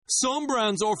Some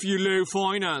brands offer you low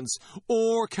finance,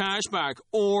 or cashback,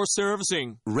 or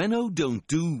servicing. Renault don't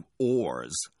do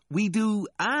ors. We do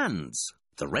ands.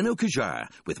 The Renault Kadjar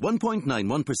with 1.91%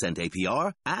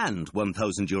 APR and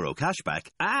 €1,000 cashback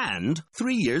and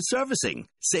 3 years servicing,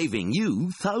 saving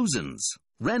you thousands.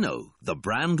 Renault, the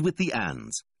brand with the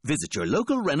ands. Visit your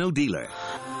local Renault dealer.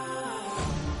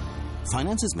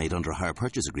 Finance is made under a hire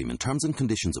purchase agreement. Terms and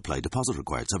conditions apply. Deposit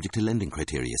required. Subject to lending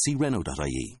criteria. See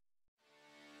Renault.ie.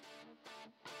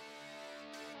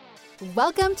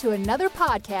 Welcome to another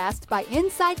podcast by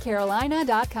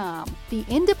InsideCarolina.com, the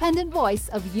independent voice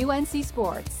of UNC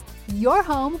Sports, your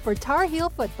home for Tar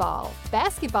Heel football,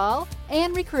 basketball,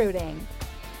 and recruiting.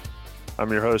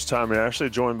 I'm your host, Tommy Ashley,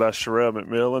 joined by Sherrell,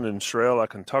 McMillan. And Sherrell, I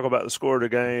can talk about the score of the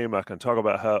game. I can talk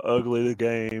about how ugly the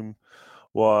game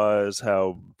was,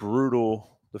 how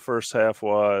brutal the first half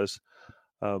was.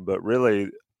 But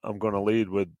really, I'm going to lead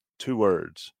with two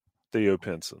words, Theo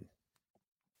Pinson.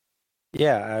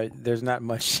 Yeah, there's not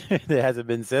much that hasn't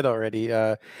been said already.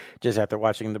 Just after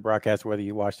watching the broadcast, whether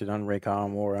you watched it on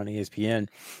Raycom or on ESPN,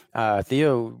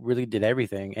 Theo really did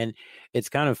everything. And it's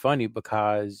kind of funny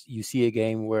because you see a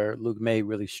game where Luke May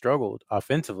really struggled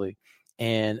offensively,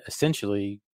 and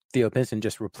essentially Theo Pinson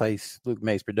just replaced Luke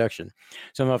May's production.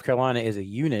 So North Carolina is a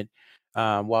unit.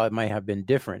 While it might have been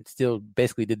different, still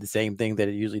basically did the same thing that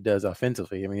it usually does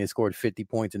offensively. I mean, it scored 50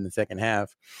 points in the second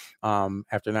half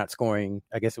after not scoring,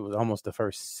 I guess it was almost the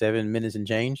first 7 minutes and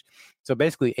change. So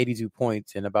basically 82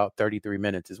 points in about 33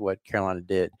 minutes is what Carolina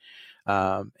did.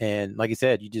 And like you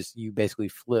said, you basically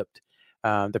flipped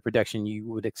the production you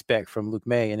would expect from Luke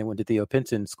May, and it went to Theo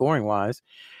Pinson scoring wise.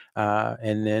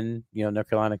 And then, North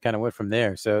Carolina kind of went from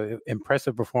there. So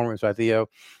impressive performance by Theo.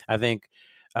 I think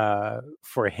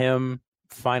for him,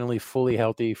 finally fully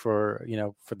healthy for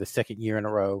the second year in a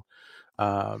row.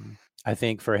 I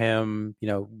think for him,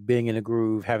 being in a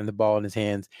groove, having the ball in his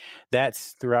hands,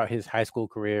 that's throughout his high school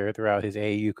career, throughout his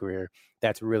AAU career,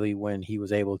 that's really when he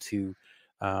was able to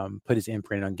put his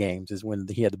imprint on games, is when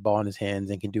he had the ball in his hands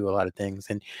and can do a lot of things.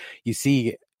 And you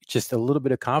see just a little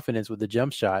bit of confidence with the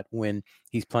jump shot when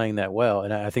he's playing that well.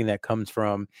 And I think that comes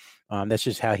from, that's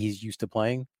just how he's used to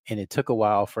playing. And it took a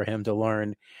while for him to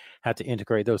learn how to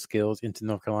integrate those skills into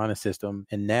North Carolina's system.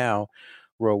 And now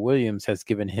Roy Williams has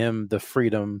given him the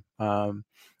freedom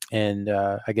and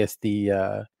I guess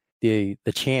the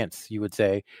chance, you would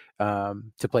say,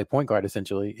 to play point guard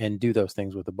essentially and do those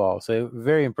things with the ball. So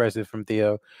very impressive from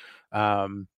Theo.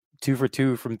 2 for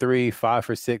 2 from 3, 5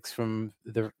 for 6 from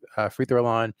the free throw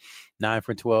line, 9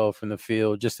 for 12 from the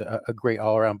field. Just a great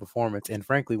all-around performance, and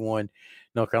frankly, one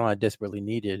North Carolina desperately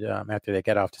needed after they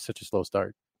got off to such a slow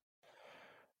start.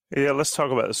 Yeah, let's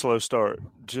talk about the slow start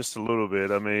just a little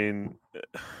bit. I mean,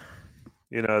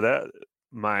 that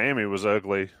Miami was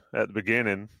ugly at the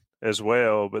beginning as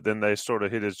well, but then they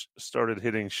started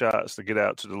hitting shots to get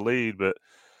out to the lead. But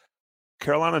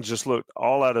Carolina just looked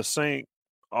all out of sync,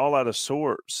 all out of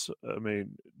sorts. I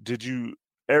mean, did you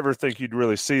ever think you'd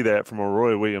really see that from a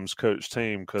Roy Williams coach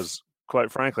team? Because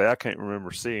quite frankly, I can't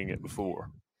remember seeing it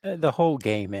before. The whole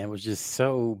game, man, was just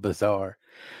so bizarre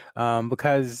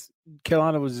because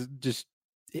Carolina was just,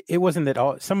 it wasn't that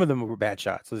all, some of them were bad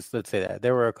shots. Let's say that.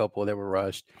 There were a couple that were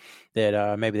rushed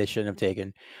that maybe they shouldn't have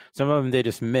taken. Some of them they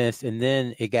just missed, and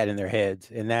then it got in their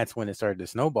heads, and that's when it started to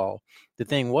snowball. The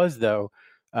thing was, though,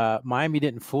 Miami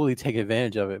didn't fully take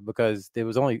advantage of it because it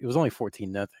was only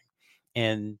 14-0.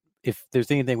 And if there's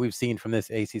anything we've seen from this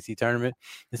ACC tournament,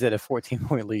 is that a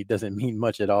 14-point lead doesn't mean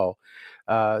much at all.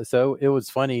 So it was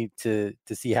funny to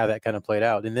see how that kind of played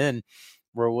out. And then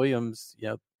Roy Williams,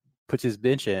 puts his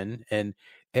bench in, and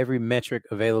every metric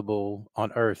available on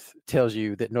earth tells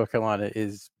you that North Carolina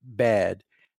is bad.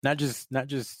 Not just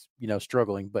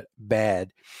struggling, but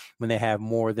bad when they have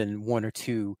more than one or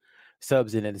two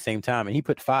subs in at the same time. And he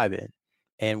put 5 in.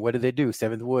 And what did they do?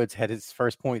 Seventh Woods had his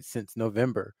first point since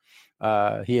November.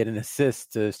 He had an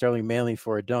assist to Sterling Manley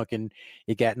for a dunk, and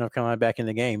it got North Carolina back in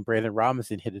the game. Brandon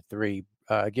Robinson hit a 3.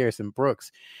 Garrison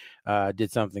Brooks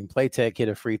did something. Playtech hit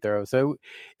a free throw. So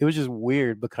it was just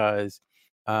weird because,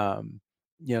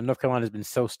 North Carolina has been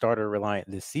so starter reliant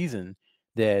this season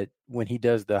that when he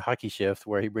does the hockey shift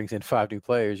where he brings in 5 new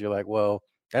players, you're like, well,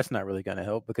 that's not really going to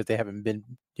help because they haven't been,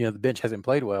 the bench hasn't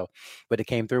played well, but it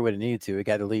came through when it needed to. It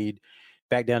got the lead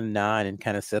back down to 9 and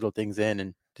kind of settled things in,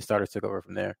 and the starters took over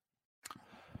from there.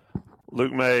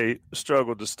 Luke May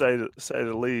struggled to say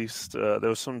the least. There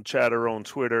was some chatter on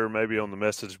Twitter, maybe on the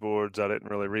message boards. I didn't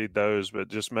really read those, but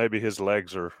just maybe his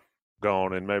legs are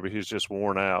gone and maybe he's just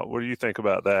worn out. What do you think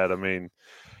about that? I mean,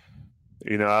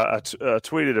 I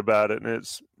tweeted about it, and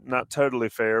it's not totally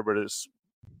fair, but it's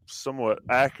somewhat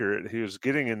accurate. He was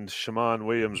getting in Shammond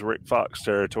Williams, Rick Fox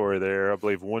territory there. I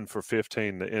believe 1 for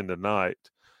 15 to end the night.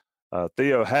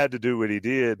 Theo had to do what he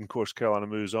did, and of course Carolina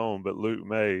moves on, but Luke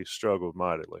May struggled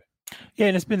mightily. Yeah,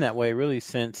 and it's been that way really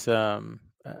since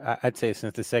I'd say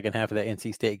since the second half of that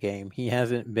NC State game. He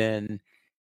hasn't been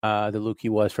the Luke he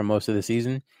was for most of the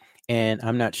season, and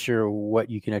I'm not sure what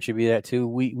you can attribute that to.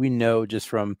 We know just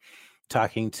from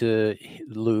talking to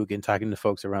Luke and talking to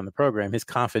folks around the program, his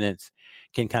confidence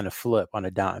can kind of flip on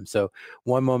a dime. So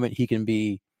one moment he can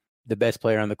be the best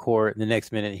player on the court, and the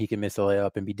next minute he can miss a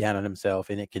layup and be down on himself,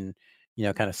 and it can,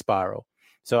 kind of spiral.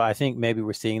 So I think maybe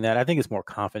we're seeing that. I think it's more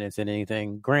confidence than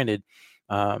anything. Granted,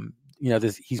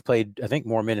 he's played, I think,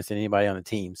 more minutes than anybody on the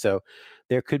team. So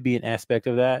there could be an aspect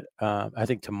of that. I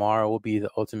think tomorrow will be the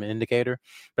ultimate indicator,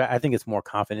 but I think it's more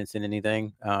confidence than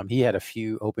anything. He had a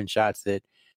few open shots that,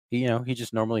 he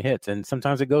just normally hits, and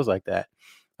sometimes it goes like that.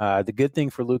 The good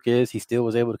thing for Luke is he still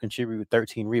was able to contribute with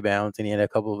 13 rebounds, and he had a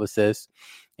couple of assists,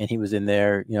 and he was in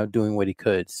there, doing what he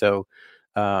could. So,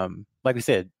 like we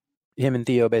said, him and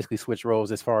Theo basically switched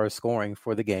roles as far as scoring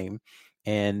for the game.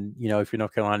 And, if you're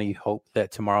North Carolina, you hope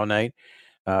that tomorrow night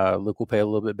Luke will play a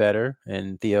little bit better,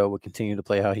 and Theo will continue to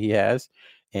play how he has,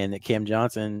 and that Cam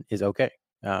Johnson is okay.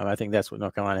 I think that's what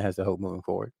North Carolina has to hope moving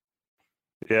forward.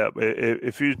 Yeah,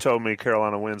 if you told me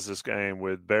Carolina wins this game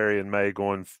with Barry and May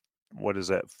going,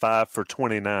 5 for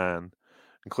 29,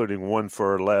 including 1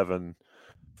 for 11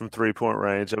 from three-point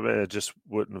range, I just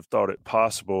wouldn't have thought it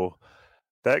possible.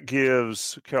 That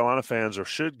gives Carolina fans, or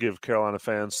should give Carolina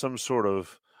fans, some sort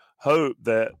of hope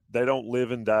that they don't live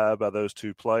and die by those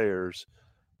two players.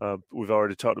 We've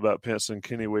already talked about Pinson,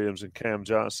 Kenny Williams, and Cam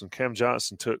Johnson. Cam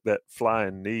Johnson took that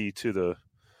flying knee to the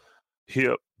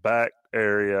hip back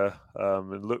area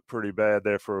and looked pretty bad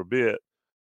there for a bit.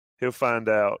 He'll find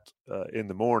out in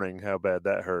the morning how bad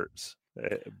that hurts.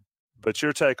 But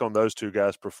your take on those two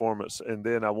guys' performance, and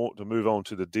then I want to move on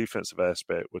to the defensive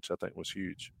aspect, which I think was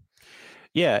huge.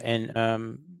 Yeah,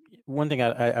 and one thing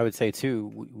I would say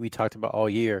too, we talked about all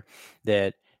year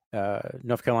that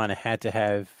North Carolina had to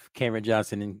have Cameron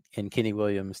Johnson and Kenny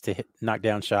Williams to knock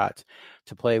down shots,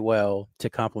 to play well,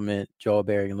 to complement Joel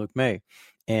Berry and Luke May.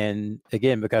 And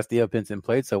again, because Theo Pinson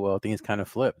played so well, things kind of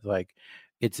flipped. Like,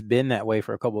 it's been that way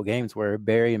for a couple of games where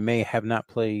Berry and May have not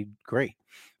played great.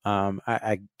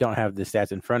 I don't have the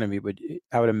stats in front of me, but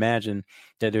I would imagine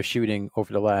that they're shooting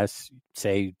over the last,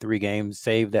 say, 3 games,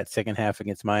 save that second half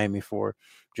against Miami for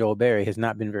Joel Berry, has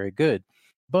not been very good.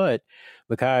 But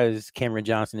because Cameron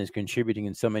Johnson is contributing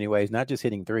in so many ways, not just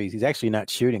hitting threes, he's actually not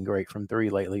shooting great from 3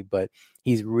 lately, but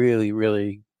he's really,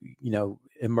 really,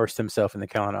 immersed himself in the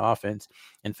Carolina offense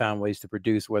and found ways to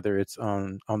produce, whether it's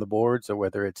on the boards or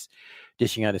whether it's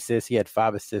dishing out assists. He had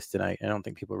 5 assists tonight. I don't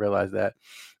think people realize that.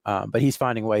 But he's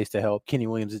finding ways to help. Kenny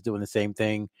Williams is doing the same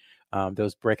thing.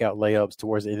 Those breakout layups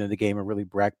towards the end of the game are really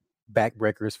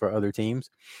backbreakers for other teams.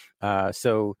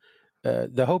 So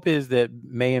the hope is that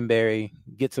May and Barry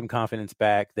get some confidence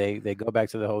back. They go back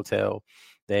to the hotel.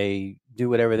 They do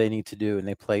whatever they need to do, and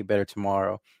they play better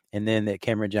tomorrow. And then that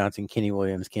Cameron Johnson, Kenny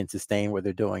Williams can sustain what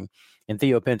they're doing. And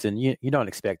Theo Pinson, you don't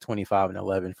expect 25 and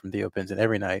 11 from Theo Pinson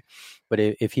every night. But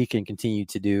if he can continue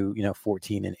to do,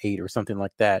 14 and 8 or something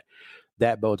like that,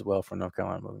 that bodes well for North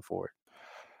Carolina moving forward.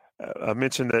 I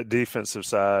mentioned that defensive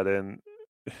side, and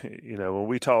when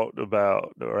we talked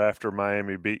about, or after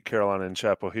Miami beat Carolina in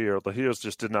Chapel Hill, the Hills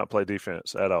just did not play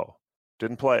defense at all.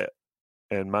 Didn't play it.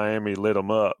 And Miami lit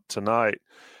them up. Tonight,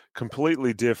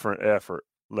 completely different effort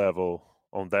level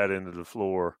on that end of the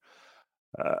floor.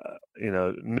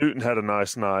 Newton had a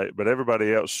nice night, but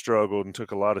everybody else struggled and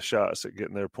took a lot of shots at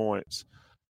getting their points.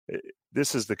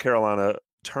 This is the Carolina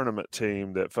tournament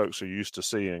team that folks are used to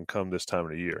seeing come this time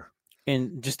of the year.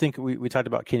 And just think, we talked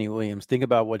about Kenny Williams. Think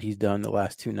about what he's done the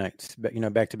last 2 nights,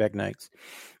 back-to-back nights.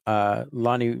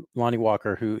 Lonnie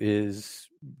Walker, who is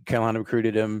Carolina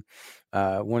recruited him,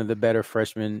 one of the better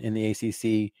freshmen in the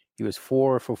ACC. He was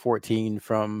 4 for 14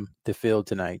 from the field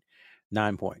tonight,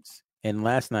 9 points. And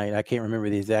last night, I can't remember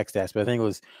the exact stats, but I think it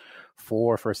was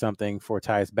 4 for something for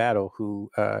Tyus Battle,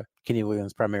 who Kenny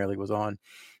Williams primarily was on.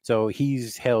 So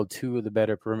he's held 2 of the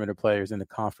better perimeter players in the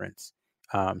conference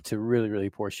to really, really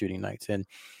poor shooting nights. And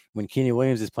when Kenny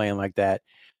Williams is playing like that,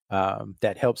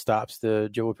 that helps stops the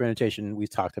dribble penetration we've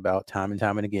talked about time and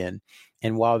time and again.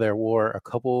 And while there were a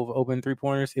couple of open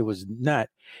 3-pointers, it was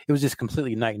just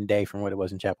completely night and day from what it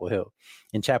was in Chapel Hill.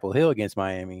 In Chapel Hill against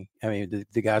Miami,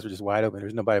 the guys were just wide open.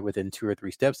 There's nobody within 2 or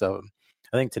 3 steps of them.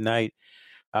 I think tonight,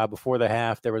 before the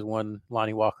half, there was one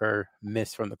Lonnie Walker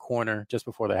miss from the corner just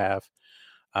before the half.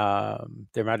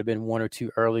 There might have been one or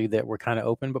two early that were kind of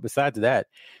open, but besides that,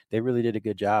 they really did a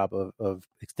good job of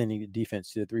extending the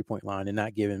defense to the 3-point line and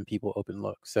not giving people open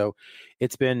looks. So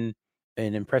it's been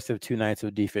an impressive 2 nights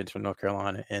of defense from North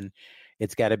Carolina, and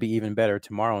it's got to be even better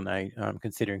tomorrow night,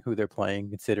 considering who they're playing,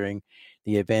 considering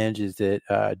the advantages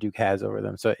that Duke has over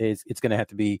them. So it's going to have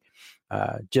to be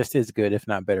just as good, if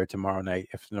not better, tomorrow night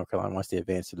if North Carolina wants to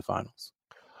advance to the finals.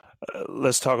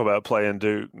 Let's talk about playing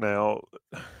Duke now.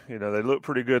 You know, they looked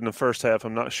pretty good in the first half.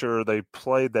 I'm not sure they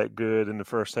played that good in the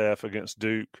first half against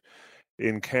Duke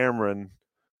in Cameron.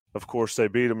 Of course, they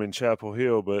beat them in Chapel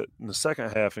Hill, but in the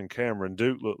second half in Cameron,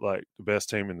 Duke looked like the best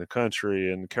team in the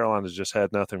country, and Carolina's just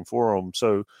had nothing for them.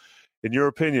 So, in your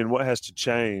opinion, what has to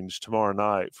change tomorrow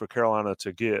night for Carolina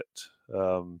to get,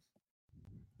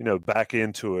 back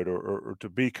into it or to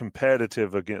be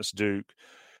competitive against Duke?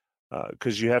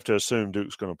 Because you have to assume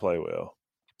Duke's going to play well.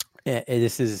 And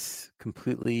this is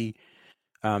completely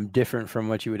different from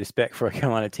what you would expect for a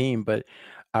Carolina team, but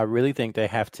I really think they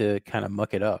have to kind of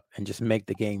muck it up and just make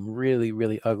the game really,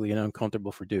 really ugly and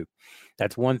uncomfortable for Duke.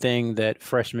 That's one thing that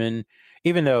freshmen,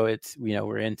 even though it's,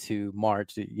 we're into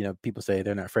March, people say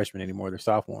they're not freshmen anymore, they're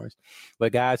sophomores.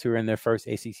 But guys who are in their first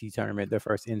ACC tournament, their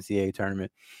first NCAA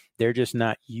tournament, they're just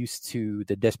not used to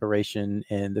the desperation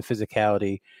and the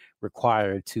physicality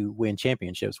required to win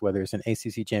championships, whether it's an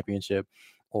ACC championship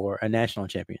or a national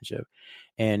championship.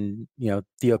 And,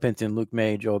 Theo Pinson, Luke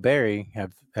May, Joel Berry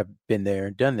have been there,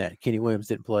 done that. Kenny Williams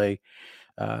didn't play.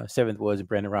 Seventh Woods and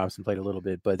Brandon Robinson played a little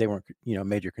bit, but they weren't,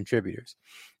 major contributors.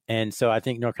 And so I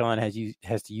think North Carolina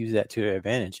has to use that to their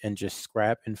advantage and just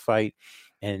scrap and fight.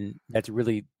 And that's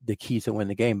really the key to win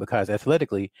the game, because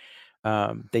athletically,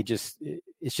 it's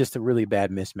just a really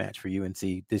bad mismatch for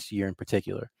UNC this year in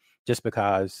particular. Just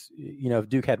because, if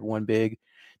Duke had one big,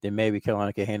 then maybe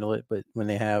Carolina could handle it. But when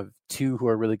they have two who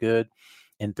are really good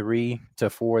and 3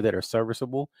 to 4 that are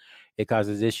serviceable, it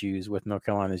causes issues with North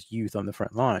Carolina's youth on the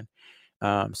front line.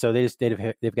 So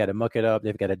they've got to muck it up.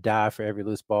 They've got to dive for every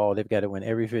loose ball. They've got to win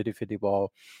every 50-50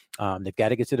 ball. They've got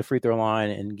to get to the free throw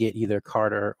line and get either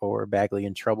Carter or Bagley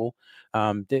in trouble,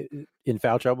 in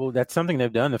foul trouble. That's something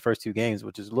they've done the first 2 games,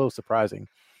 which is a little surprising.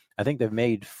 I think they've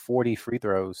made 40 free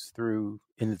throws in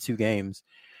the 2 games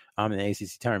in the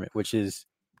ACC tournament, which is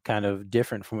kind of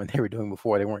different from what they were doing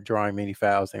before. They weren't drawing many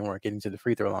fouls. They weren't getting to the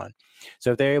free throw line.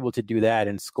 So if they're able to do that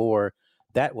and score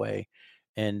that way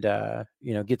and,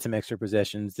 get some extra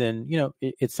possessions, then,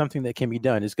 it's something that can be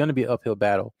done. It's going to be an uphill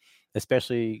battle,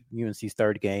 especially UNC's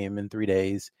third game in 3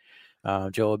 days.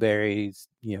 Joel Berry's,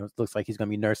 looks like he's going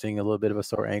to be nursing a little bit of a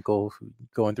sore ankle,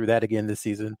 going through that again this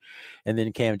season. And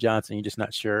then Cam Johnson, you're just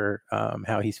not sure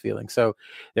how he's feeling. So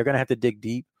they're going to have to dig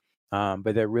deep,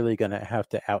 but they're really going to have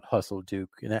to out-hustle Duke.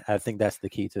 And I think that's the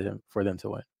key for them to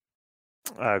win.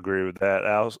 I agree with that.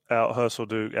 Out-hustle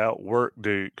Duke, outwork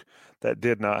Duke. That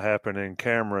did not happen in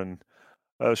Cameron.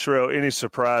 Sherrell, any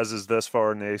surprises thus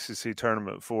far in the ACC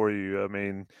tournament for you? I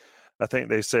mean, I think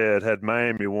they said had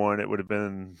Miami won, it would have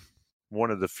been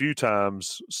one of the few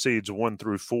times seeds 1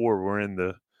 through 4 were in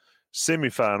the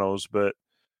semifinals. But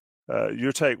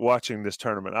your take watching this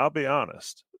tournament, I'll be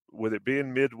honest, with it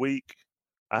being midweek,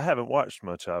 I haven't watched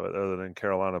much of it other than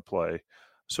Carolina play.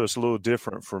 So it's a little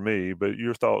different for me, but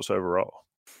your thoughts overall?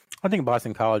 I think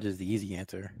Boston College is the easy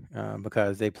answer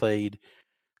because they played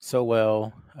so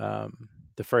well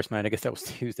the first night. I guess that was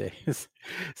Tuesday. It's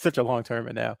such a long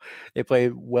tournament now. They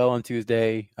played well on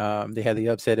Tuesday. They had the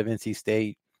upset of NC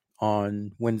State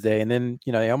on Wednesday, and then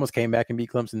they almost came back and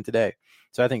beat Clemson today.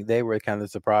 So I think they were kind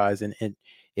of surprised, and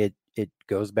it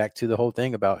goes back to the whole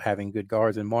thing about having good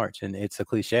guards in March, and it's a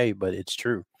cliche, but it's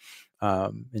true.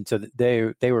 And so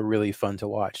they were really fun to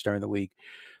watch during the week.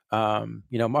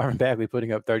 Marvin Bagley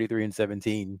putting up 33 and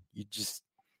 17.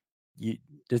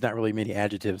 There's not really many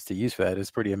adjectives to use for that.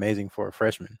 It's pretty amazing for a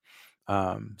freshman.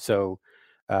 So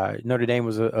Notre Dame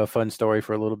was a fun story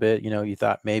for a little bit. You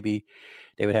thought maybe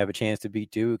they would have a chance to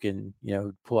beat Duke and,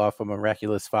 pull off a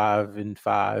miraculous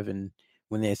 5-5 and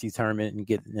win the SEC tournament and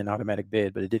get an automatic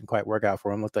bid, but it didn't quite work out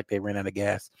for them. Looked like they ran out of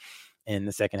gas in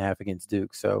the second half against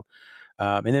Duke. So,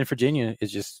 and then Virginia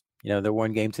is just, their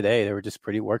one game today, they were just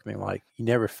pretty workmanlike. You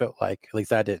never felt like, at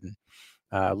least I didn't,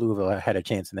 Louisville had a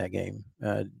chance in that game.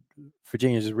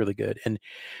 Virginia is really good. And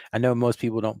I know most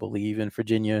people don't believe in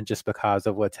Virginia just because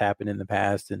of what's happened in the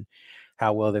past and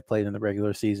how well they played in the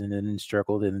regular season and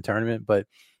struggled in the tournament. But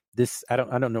this, I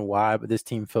don't know why, but this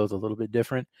team feels a little bit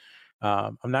different.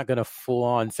 I'm not going to full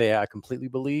on say I completely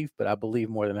believe, but I believe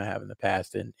more than I have in the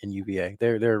past in UVA.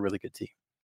 They're a really good team.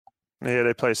 Yeah,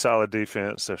 they play solid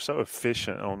defense. They're so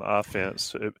efficient on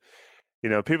offense.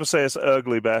 People say it's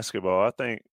ugly basketball. I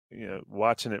think,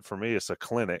 watching it for me, it's a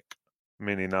clinic.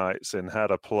 many nights and how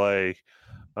to play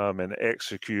and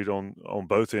execute on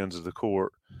both ends of the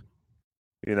court.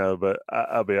 But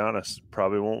I'll be honest,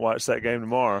 probably won't watch that game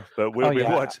tomorrow, but we'll be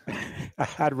watching.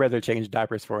 I'd rather change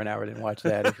diapers for an hour than watch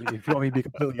that. If you want me to be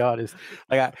completely honest,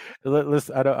 I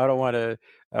don't want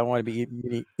to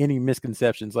be any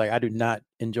misconceptions. Like, I do not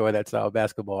enjoy that style of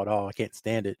basketball at all. I can't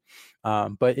stand it.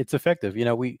 But it's effective.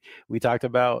 We talked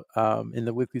about in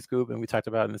the Weekly Scoop, and we talked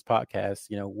about in this podcast,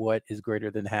 what is greater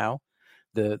than how.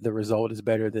 The result is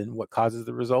better than what causes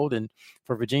the result. And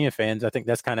for Virginia fans, I think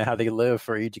that's kind of how they live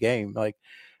for each game. Like,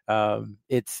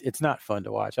 it's not fun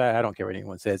to watch. I don't care what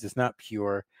anyone says. It's not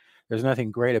pure. There's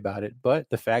nothing great about it. But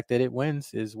the fact that it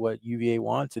wins is what UVA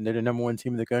wants, and they're the number one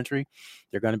team in the country.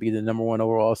 They're going to be the number one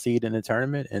overall seed in the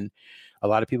tournament, and a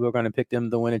lot of people are going to pick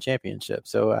them to win a championship.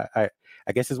 So I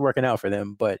guess it's working out for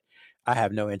them, but I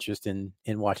have no interest in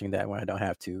watching that when I don't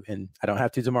have to. And I don't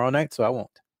have to tomorrow night, so I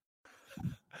won't.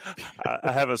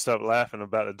 I haven't stopped laughing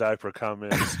about the diaper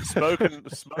comments.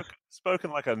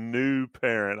 Spoken like a new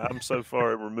parent. I'm so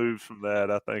far removed from that.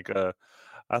 I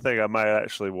think I might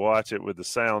actually watch it with the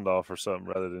sound off or something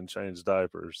rather than change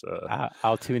diapers.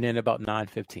 I'll tune in about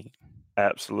 9:15.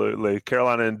 Absolutely.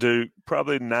 Carolina and Duke,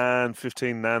 probably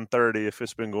 9:15, 9:30 if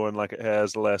it's been going like it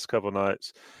has the last couple of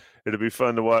nights. It'll be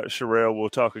fun to watch. Sherrell, we'll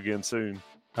talk again soon.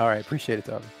 All right. Appreciate it,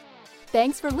 Tommy.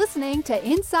 Thanks for listening to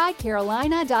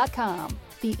InsideCarolina.com,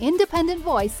 the independent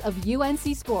voice of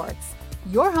UNC Sports,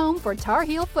 your home for Tar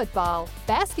Heel football,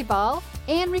 basketball,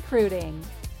 and recruiting.